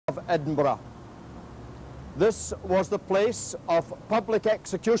Edinburgh. This was the place of public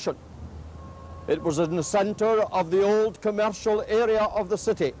execution. It was in the centre of the old commercial area of the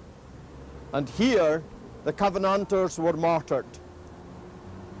city, and here the Covenanters were martyred.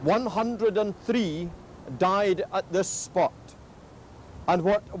 103 died at this spot, and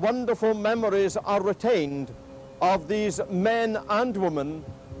what wonderful memories are retained of these men and women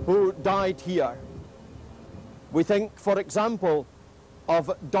who died here. We think, for example,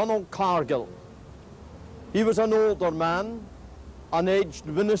 of Donald Cargill. He was an older man, an aged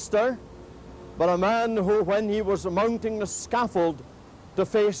minister, but a man who, when he was mounting the scaffold to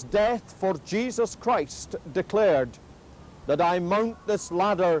face death for Jesus Christ, declared that I mount this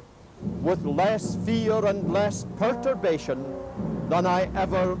ladder with less fear and less perturbation than I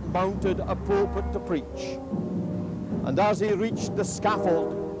ever mounted a pulpit to preach. And as he reached the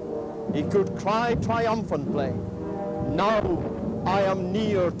scaffold, he could cry triumphantly, now I am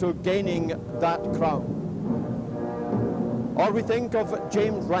near to gaining that crown. Or we think of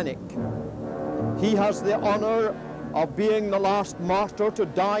James Renwick. He has the honor of being the last martyr to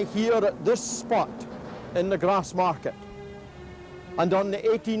die here at this spot in the Grass Market. And on the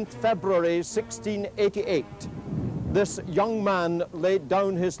 18th February 1688, this young man laid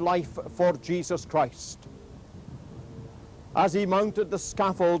down his life for Jesus Christ. As he mounted the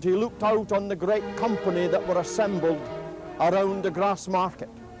scaffold, he looked out on the great company that were assembled around the Grass Market,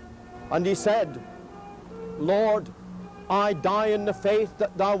 and he said, Lord, I die in the faith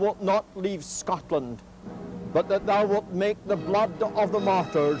that thou wilt not leave Scotland, but that thou wilt make the blood of the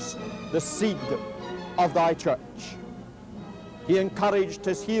martyrs the seed of thy church. He encouraged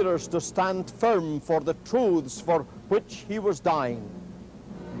his hearers to stand firm for the truths for which he was dying.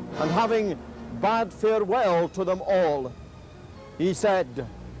 And having bade farewell to them all, he said,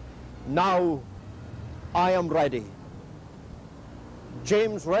 now I am ready.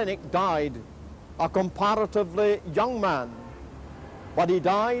 James Renwick died a comparatively young man, but he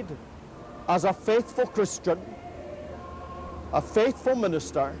died as a faithful Christian, a faithful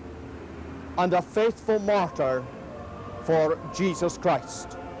minister, and a faithful martyr for Jesus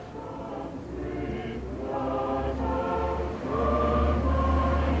Christ.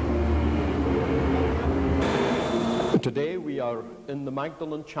 Today we are in the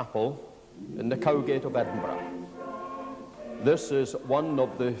Magdalen Chapel in the Cowgate of Edinburgh. This is one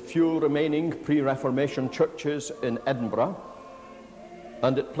of the few remaining pre-Reformation churches in Edinburgh,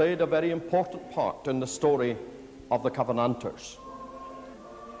 and it played a very important part in the story of the Covenanters.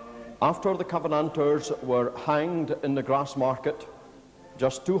 After the Covenanters were hanged in the Grass Market,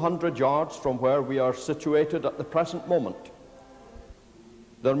 just 200 yards from where we are situated at the present moment,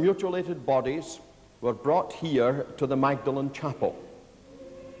 their mutilated bodies were brought here to the Magdalen Chapel.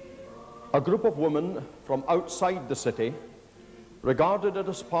 A group of women from outside the city regarded it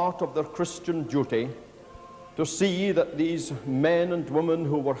as part of their Christian duty to see that these men and women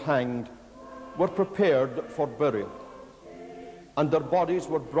who were hanged were prepared for burial, and their bodies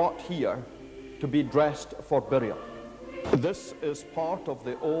were brought here to be dressed for burial. This is part of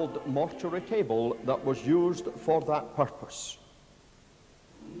the old mortuary table that was used for that purpose.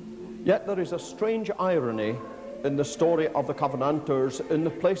 Yet there is a strange irony in the story of the Covenanters in the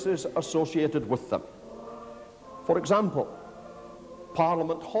places associated with them. For example,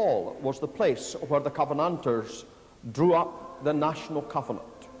 Parliament Hall was the place where the Covenanters drew up the National Covenant.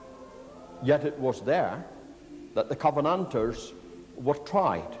 Yet it was there that the Covenanters were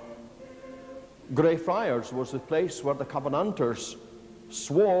tried. Greyfriars was the place where the Covenanters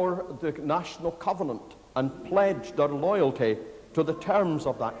swore the National Covenant and pledged their loyalty to the terms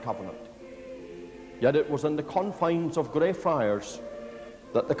of that covenant. Yet it was in the confines of Greyfriars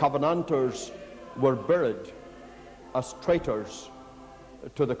that the Covenanters were buried as traitors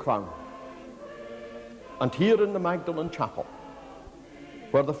to the crown. And here in the Magdalen Chapel,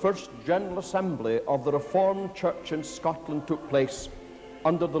 where the first General Assembly of the Reformed Church in Scotland took place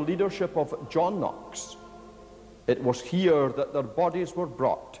under the leadership of John Knox, it was here that their bodies were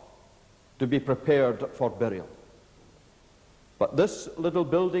brought to be prepared for burial. But this little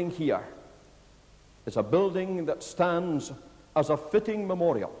building here is a building that stands as a fitting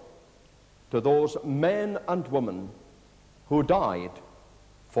memorial to those men and women who died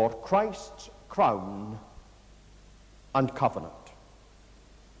for Christ's crown and covenant.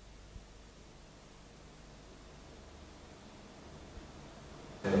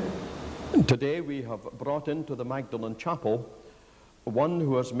 Today we have brought into the Magdalen Chapel one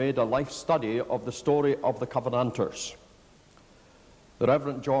who has made a life study of the story of the Covenanters. The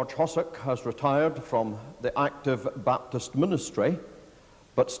Reverend George Hossack has retired from the active Baptist ministry,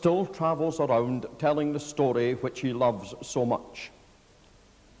 but still travels around telling the story which he loves so much.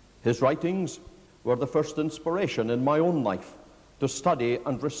 His writings were the first inspiration in my own life to study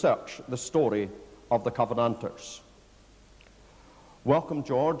and research the story of the Covenanters. Welcome,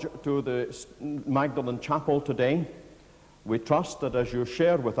 George, to the Magdalen Chapel today. We trust that as you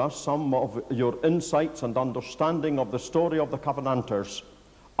share with us some of your insights and understanding of the story of the Covenanters,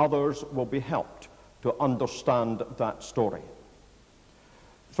 others will be helped to understand that story.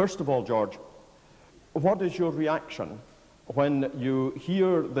 First of all, George, what is your reaction when you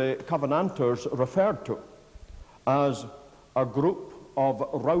hear the Covenanters referred to as a group of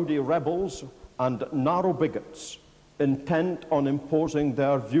rowdy rebels and narrow bigots intent on imposing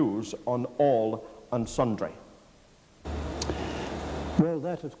their views on all and sundry? Well,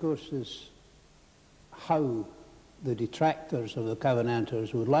 that, of course, is how the detractors of the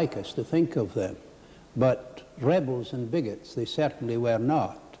Covenanters would like us to think of them. But rebels and bigots, they certainly were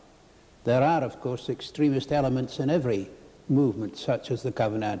not. There are, of course, extremist elements in every movement, such as the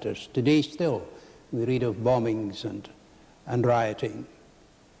Covenanters. Today still, we read of bombings and rioting.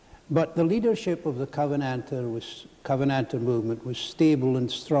 But the leadership of the Covenanter movement was stable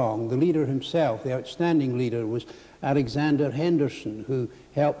and strong. The leader himself, the outstanding leader, was Alexander Henderson, who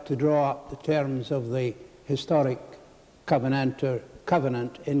helped to draw up the terms of the historic Covenant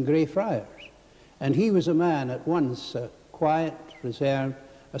in Greyfriars. And he was a man at once quiet, reserved,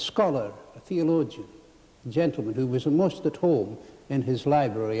 a scholar, a theologian, a gentleman who was most at home in his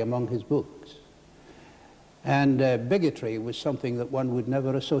library among his books. And bigotry was something that one would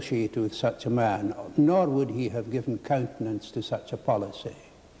never associate with such a man, nor would he have given countenance to such a policy.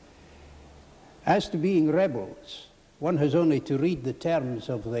 As to being rebels, one has only to read the terms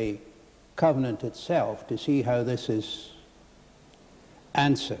of the covenant itself to see how this is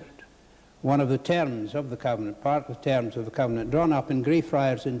answered. One of the terms of the covenant, part of the terms of the covenant, drawn up in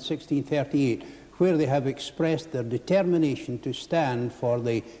Greyfriars in 1638, where they have expressed their determination to stand for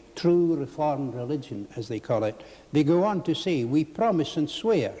the true Reformed religion, as they call it. They go on to say, "We promise and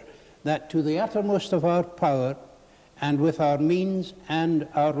swear that to the uttermost of our power and with our means and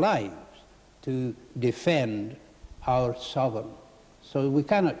our lives to defend our sovereign." So we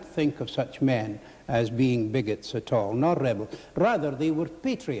cannot think of such men as being bigots at all, nor rebels. Rather, they were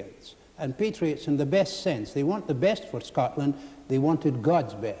patriots, and patriots in the best sense. They want the best for Scotland. They wanted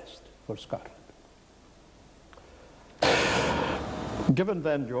God's best for Scotland. Given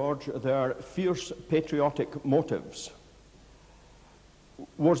then, George, their fierce patriotic motives,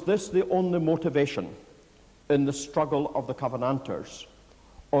 was this the only motivation in the struggle of the Covenanters,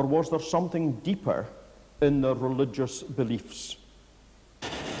 or was there something deeper in their religious beliefs?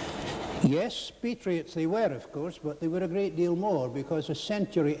 Yes, patriots they were, of course, but they were a great deal more, because a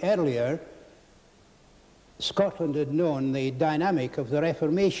century earlier, Scotland had known the dynamic of the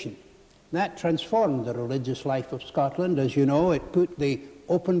Reformation. That transformed the religious life of Scotland. As you know, it put the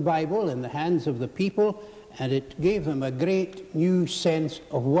open Bible in the hands of the people, and it gave them a great new sense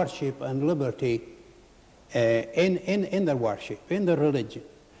of worship and liberty in their worship, in their religion.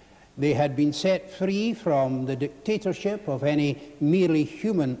 They had been set free from the dictatorship of any merely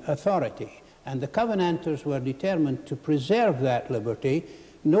human authority, and the Covenanters were determined to preserve that liberty.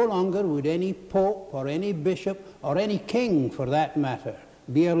 No longer would any pope or any bishop or any king, for that matter,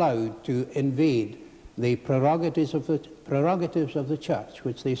 be allowed to invade the prerogatives of the church,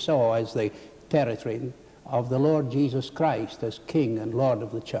 which they saw as the territory of the Lord Jesus Christ as King and Lord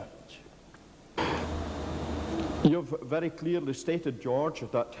of the church. You've very clearly stated, George,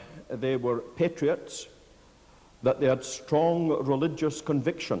 that they were patriots, that they had strong religious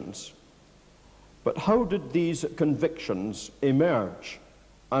convictions. But how did these convictions emerge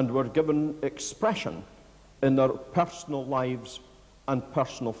and were given expression in their personal lives and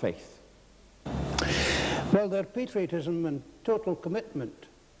personal faith? Well, their patriotism and total commitment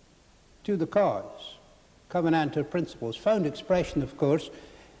to the cause, Covenanter principles, found expression, of course,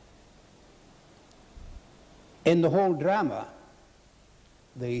 in the whole drama,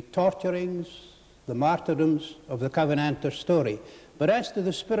 the torturings, the martyrdoms of the Covenanter story. But as to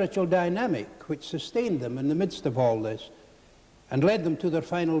the spiritual dynamic which sustained them in the midst of all this and led them to their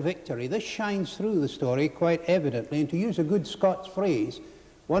final victory, this shines through the story quite evidently. And to use a good Scots phrase,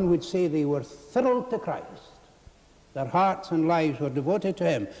 one would say they were thrilled to Christ. Their hearts and lives were devoted to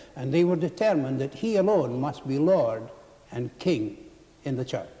him, and they were determined that he alone must be Lord and King in the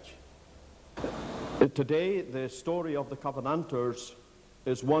church. Today, the story of the Covenanters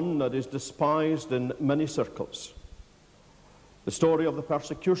is one that is despised in many circles. The story of the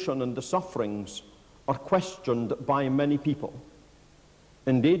persecution and the sufferings are questioned by many people.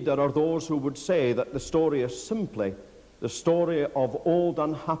 Indeed, there are those who would say that the story is simply the story of old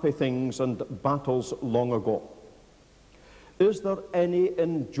unhappy things and battles long ago. Is there any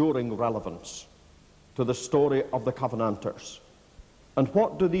enduring relevance to the story of the Covenanters? And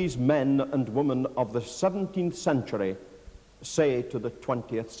what do these men and women of the 17th century say to the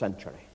 20th century?